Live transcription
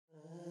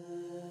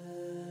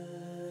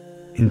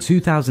In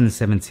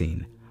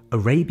 2017,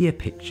 Arabia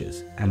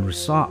Pictures and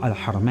Masjid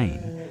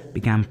Al-Haram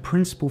began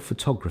principal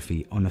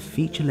photography on a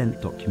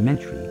feature-length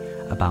documentary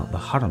about the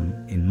Haram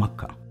in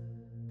Mecca.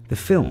 The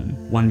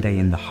film, One Day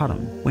in the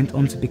Haram, went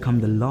on to become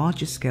the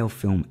largest scale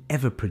film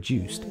ever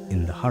produced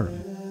in the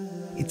Haram.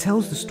 It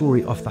tells the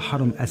story of the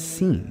Haram as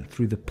seen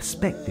through the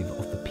perspective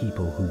of the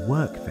people who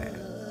work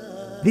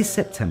there. This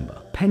September,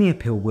 Penny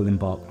Appeal will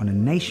embark on a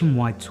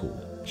nationwide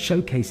tour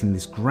showcasing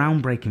this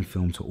groundbreaking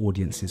film to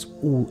audiences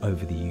all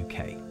over the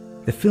UK.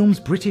 The film's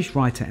British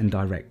writer and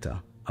director,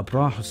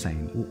 Abrar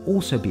Hussain, will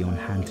also be on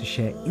hand to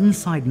share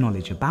inside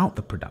knowledge about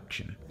the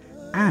production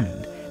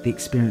and the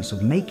experience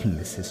of making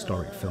this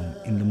historic film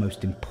in the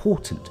most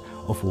important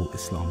of all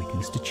Islamic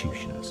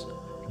institutions.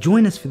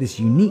 Join us for this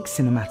unique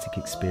cinematic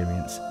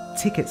experience.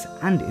 Tickets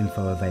and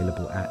info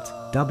available at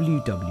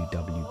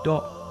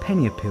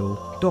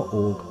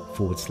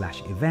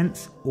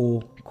www.PennyAppeal.org/events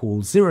or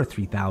call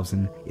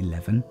 03000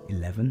 11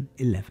 11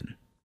 11.